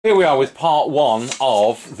Here we are with part one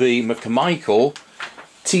of the McMichael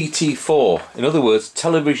TT4. In other words,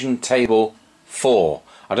 television table 4.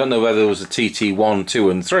 I don't know whether there was a TT1, 2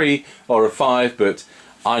 and 3 or a 5, but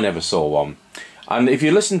I never saw one. And if you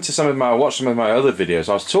listen to watch some of my other videos,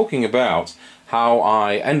 I was talking about how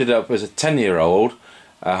I ended up as a 10-year-old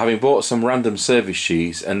having bought some random service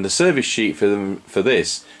sheets, and the service sheet for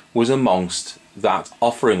this was amongst that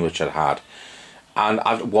offering which I'd had. And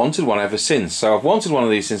I've wanted one ever since. So I've wanted one of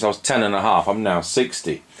these since I was 10 and a half. I'm now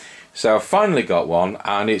 60. So I've finally got one,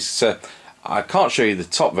 and it's I can't show you the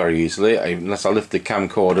top very easily unless I lift the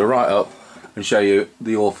camcorder right up and show you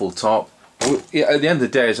the awful top. At the end of the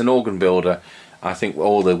day, as an organ builder, I think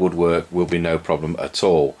all the woodwork will be no problem at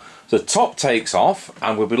all. The top takes off,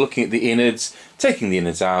 and we'll be looking at the innards, taking the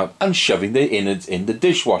innards out and shoving the innards in the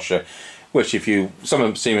dishwasher. Which, if you some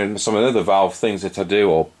of the other valve things that I do,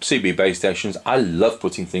 or CB base stations, I love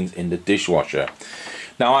putting things in the dishwasher.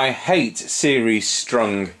 Now, I hate series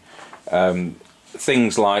strung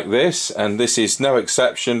things like this, and this is no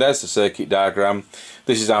exception. There's the circuit diagram.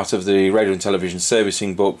 This is out of the radio and television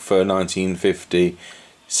servicing book for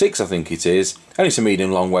 1956, I think it is, and it's a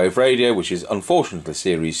medium long wave radio, which is unfortunately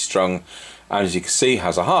series strung, and as you can see,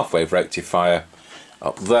 has a half wave rectifier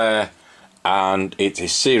up there. And it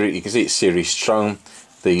is series, you can see it's series strung.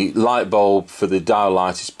 The light bulb for the dial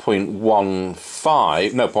light is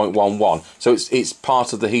 0.11, so it's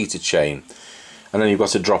part of the heater chain. And then you've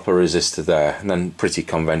got a dropper resistor there, and then pretty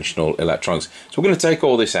conventional electronics. So we're going to take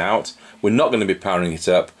all this out. We're not going to be powering it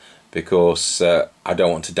up because I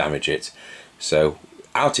don't want to damage it. So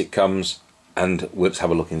out it comes, and let's have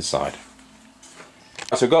a look inside.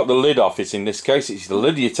 So I've got the lid off it in this case. It's the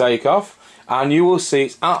lid you take off, and you will see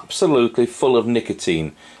it's absolutely full of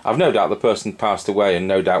nicotine. I've no doubt the person passed away, and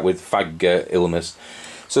no doubt with fag illness.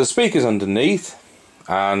 So the speaker's underneath,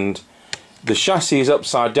 and the chassis is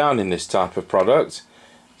upside down in this type of product.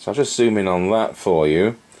 So I'll just zoom in on that for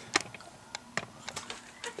you.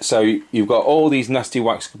 So you've got all these nasty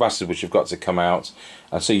wax capacitors which have got to come out,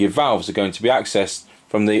 and so your valves are going to be accessed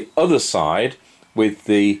from the other side with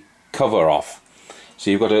the cover off. So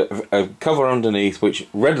you've got a cover underneath which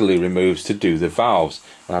readily removes to do the valves.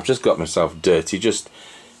 And I've just got myself dirty,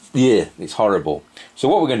 yeah, it's horrible. So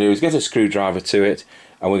what we're going to do is get a screwdriver to it,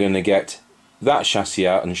 and we're going to get that chassis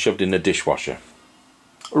out and shoved in the dishwasher.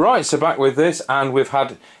 Right, so back with this, and we've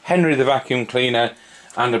had Henry the vacuum cleaner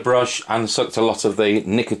and a brush and sucked a lot of the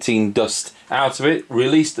nicotine dust out of it,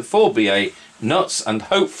 released the 4BA nuts, and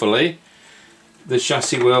hopefully the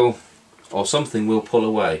chassis will, or something will pull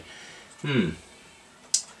away.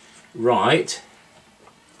 Right,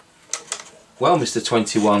 well, Mr.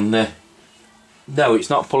 21, no, it's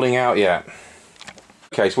not pulling out yet.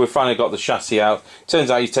 Okay, so we've finally got the chassis out. Turns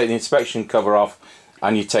out you take the inspection cover off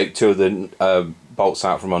and you take two of the bolts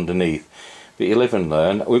out from underneath. But you live and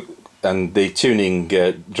learn, and the tuning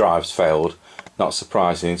drives failed, not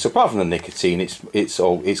surprising. So apart from the nicotine,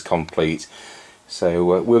 it's complete.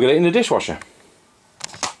 So we'll get it in the dishwasher.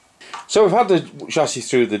 So we've had the chassis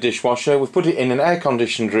through the dishwasher. We've put it in an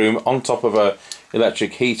air-conditioned room on top of an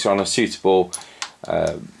electric heater on a suitable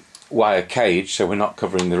wire cage, so we're not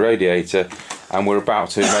covering the radiator. And we're about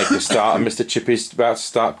to make a start, and Mr. Chippy's about to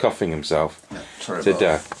start coughing himself to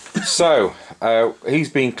death. So he's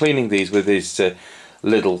been cleaning these with his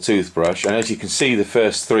little toothbrush, and as you can see, the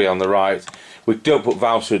first three on the right, we don't put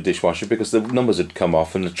valves through the dishwasher because the numbers would come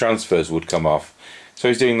off and the transfers would come off. So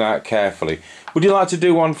he's doing that carefully. Would you like to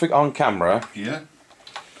do one on camera? Yeah.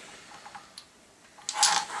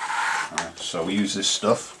 So we use this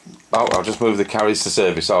stuff. Oh, I'll just move the carriage to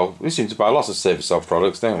service. Oh, we seem to buy lots of service off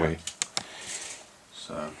products, don't we?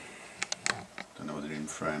 So, don't know whether they're in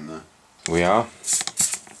frame there. We are.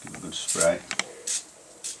 Give it a good spray.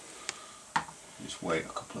 Just wait a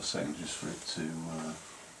couple of seconds just for it to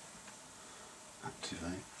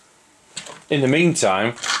activate. In the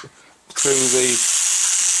meantime, through the...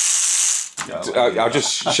 I'll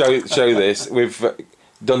just show this. We've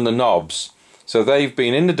done the knobs. So they've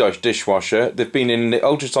been in the dishwasher, they've been in the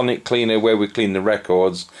ultrasonic cleaner where we clean the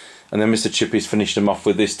records, and then Mr. Chippy's finished them off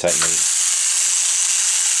with this technique.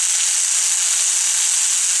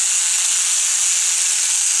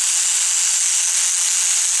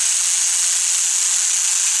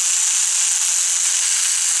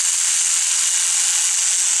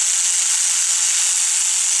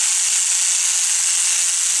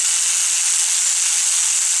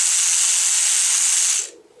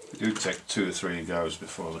 Do take 2 or 3 goes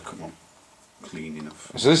before they come on clean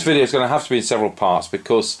enough. So this video is going to have to be in several parts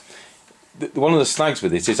because one of the snags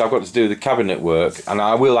with this is I've got to do the cabinet work, and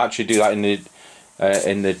I will actually do that in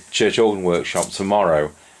the church organ workshop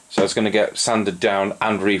tomorrow. So it's going to get sanded down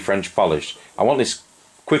and re-French polished. I want this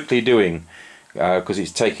quickly doing because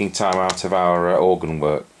it's taking time out of our organ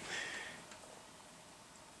work.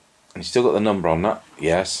 And you still got the number on that?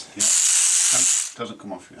 Yes. Yeah. Doesn't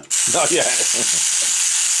come off yet. Not yet.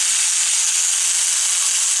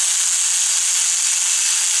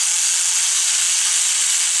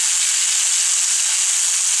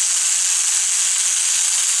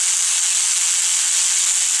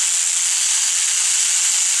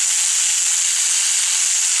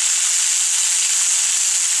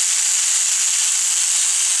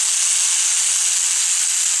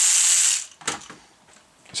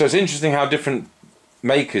 So it's interesting how different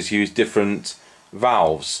makers use different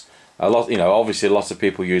valves. A lot, you know, obviously a lot of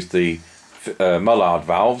people use the Mullard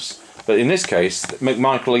valves, but in this case,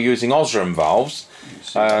 McMichael are using Osram valves.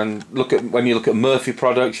 And when you look at Murphy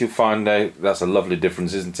products, you'll find that's a lovely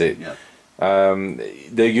difference, isn't it? Yeah.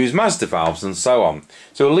 They use Mazda valves and so on.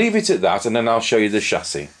 So we'll leave it at that, and then I'll show you the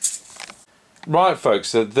chassis. Right, folks.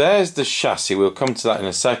 So there's the chassis. We'll come to that in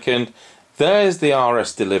a second. There's the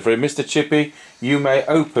RS delivery. Mr. Chippy, you may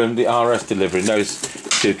open the RS delivery. Those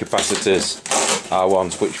two capacitors are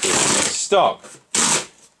ones which were in stock.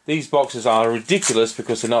 These boxes are ridiculous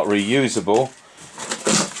because they're not reusable.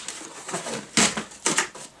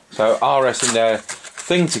 So RS in their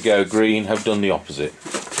thing to go green have done the opposite.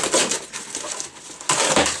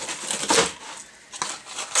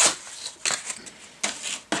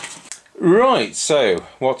 Right, so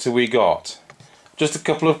what have we got? Just a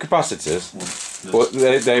couple of capacitors.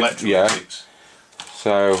 Yeah.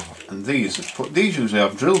 So. And these usually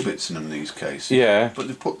have drill bits in them. These cases. Yeah. But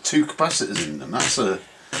they put two capacitors in them. That's a.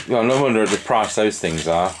 Well, no wonder the price those things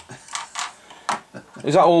are.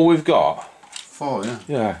 Is that all we've got? 4, yeah.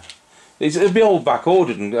 Yeah. It'll be all back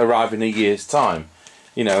ordered and arrive in a year's time.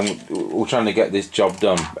 You know, we're trying to get this job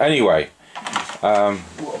done. Anyway. What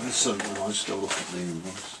have the sun? I just still look at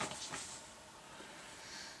these.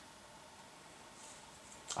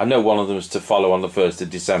 I know one of them is to follow on the 1st of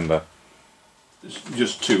December. There's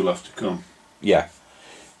just 2 left to come. Yeah.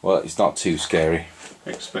 Well, it's not too scary.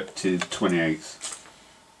 Expected 28th.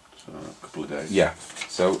 So a couple of days. Yeah.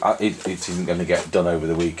 So it isn't going to get done over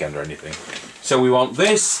the weekend or anything. So we want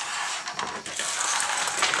this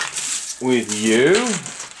with you.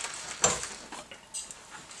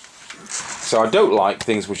 So I don't like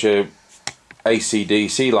things which are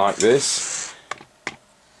AC/DC like this.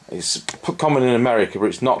 It's common in America, but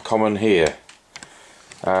it's not common here.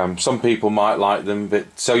 Some people might like them,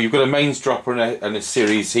 but so you've got a mains dropper and a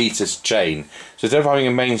series heater chain. So instead of having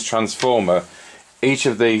a mains transformer, each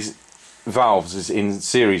of these valves is in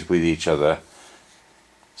series with each other.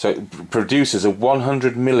 So it produces a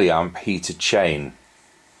 100 milliamp heater chain.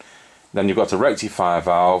 Then you've got a rectifier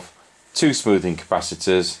valve, 2 smoothing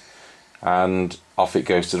capacitors, and off it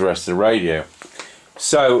goes to the rest of the radio.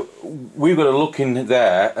 So we've got to look in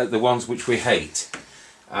there at the ones which we hate,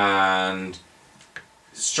 and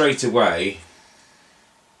straight away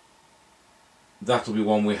that'll be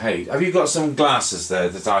one we hate. Have you got some glasses there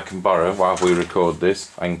that I can borrow while we record this?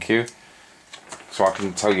 Thank you. So I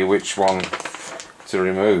can tell you which one to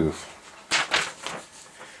remove.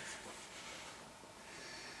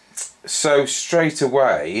 So straight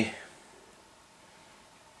away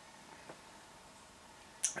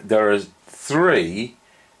there are 3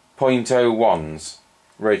 .01s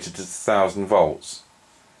rated to 1000 volts.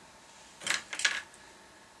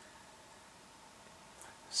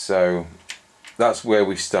 So that's where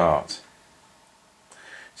we start.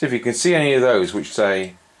 So if you can see any of those which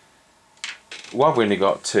say, well, I've only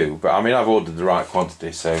got 2, but I mean I've ordered the right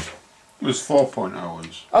quantity, so. It was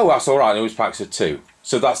 4.01s. Oh, that's alright, it was packs of 2.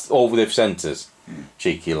 So that's all they've sent us.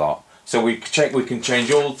 Cheeky lot. So we can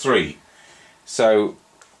change all 3. So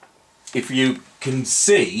if you can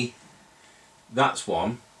see, that's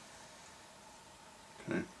one.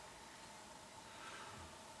 Okay.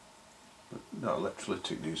 But that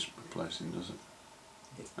electrolytic needs replacing, does it?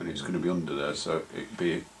 And it's going to be under there, so it'd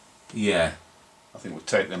be. Yeah. I think we'll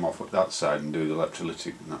take them off at that side and do the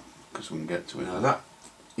electrolytic and that, because we can get to it. No, that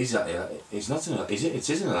is that. It's not an. Is it? It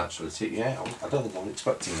is an electrolytic. Yeah. I don't think I'm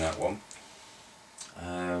expecting that one.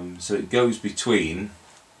 So it goes between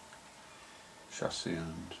chassis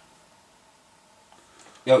and.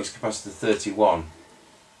 Oh, it's capacitor 31.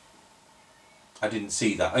 I didn't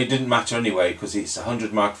see that. It didn't matter anyway because it's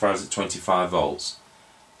 100 microfarads at 25 volts.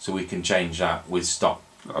 So we can change that with stock,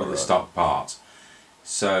 the stock part.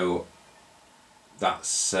 So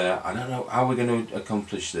that's. I don't know how we're going to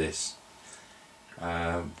accomplish this.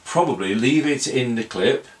 Probably leave it in the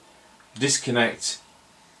clip, disconnect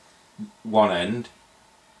one end,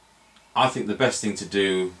 I think the best thing to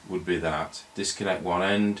do would be that. Disconnect one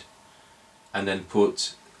end and then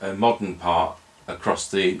put a modern part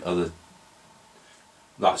across the other.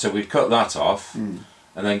 Like, so we'd cut that off and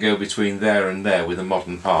then go between there and there with a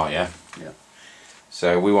modern part, yeah? Yeah.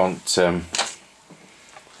 So we want an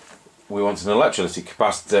electrolytic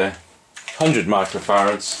capacitor, 100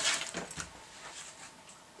 microfarads,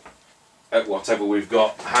 at whatever we've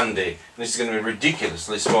got handy. This is going to be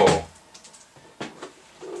ridiculously small.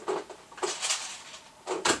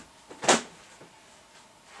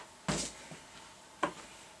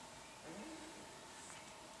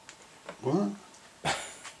 What?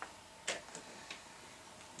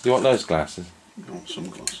 Do you want those glasses? I want some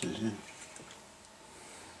glasses, yeah.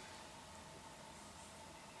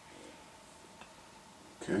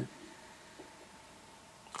 Okay.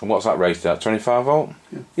 And what's that rated at? 25 volt?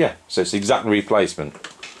 Yeah. Yeah, so it's the exact replacement.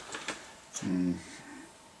 Yeah.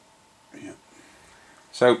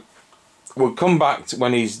 So we'll come back to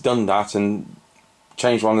when he's done that and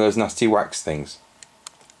change one of those nasty wax things.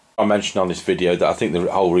 I mentioned on this video that I think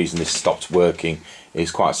the whole reason this stopped working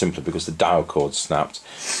is quite simply because the dial cord snapped.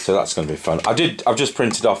 So that's going to be fun. I've just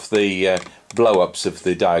printed off the blow-ups of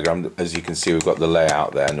the diagram. As you can see, we've got the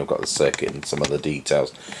layout there and we've got the circuit and some other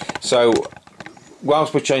details. So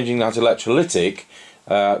whilst we're changing that electrolytic,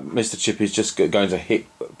 Mr. Chip is just going to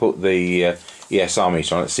put the ESR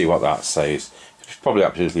meter on. Let's see what that says. It's probably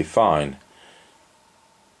absolutely fine.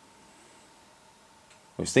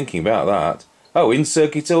 I was thinking about that. Oh, in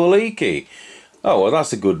circuit or leaky. Oh, well,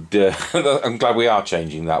 that's a good. I'm glad we are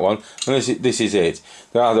changing that one. And this is it.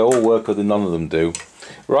 They either all work or none of them do.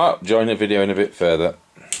 Right, join the video in a bit further.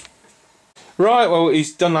 Right, well,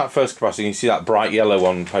 he's done that first capacitor. You see that bright yellow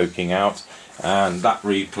one poking out, and that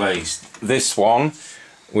replaced this one.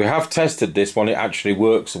 We have tested this one. It actually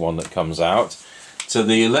works, the one that comes out. So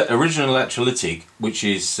the original electrolytic, which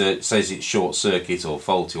is says it's short circuit or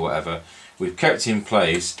faulty or whatever, we've kept in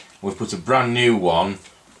place. We've put a brand new one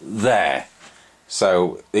there,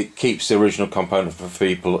 so it keeps the original component for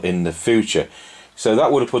people in the future. So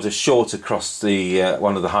that would have put a short across the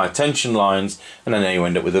one of the high tension lines, and then you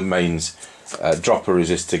end up with a mains dropper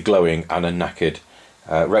resistor glowing and a knackered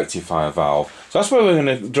rectifier valve. So that's where we're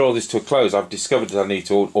going to draw this to a close. I've discovered that I need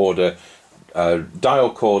to order a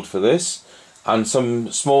dial cord for this and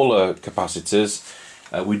some smaller capacitors.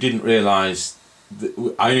 We didn't realise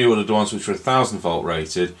that I only ordered the ones which were 1000 volt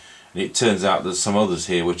rated, and it turns out there's some others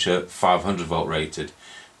here which are 500 volt rated.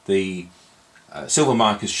 The silver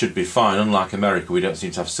micas should be fine. Unlike America, we don't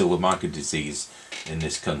seem to have silver mica disease in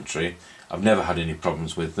this country. I've never had any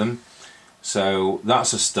problems with them. So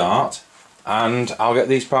that's a start, and I'll get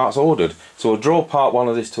these parts ordered. So we'll draw part one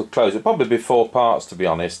of this to a close. It'll probably be 4 parts, to be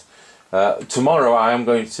honest. Tomorrow I am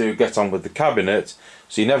going to get on with the cabinet,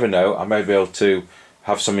 so you never know, I may be able to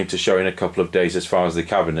have something to show in a couple of days as far as the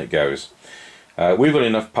cabinet goes. We've got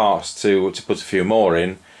enough parts to put a few more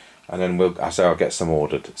in, and then I'll get some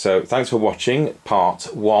ordered. So thanks for watching part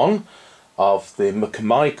 1 of the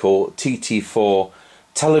McMichael TT4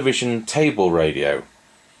 television table radio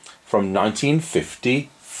from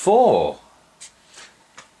 1954.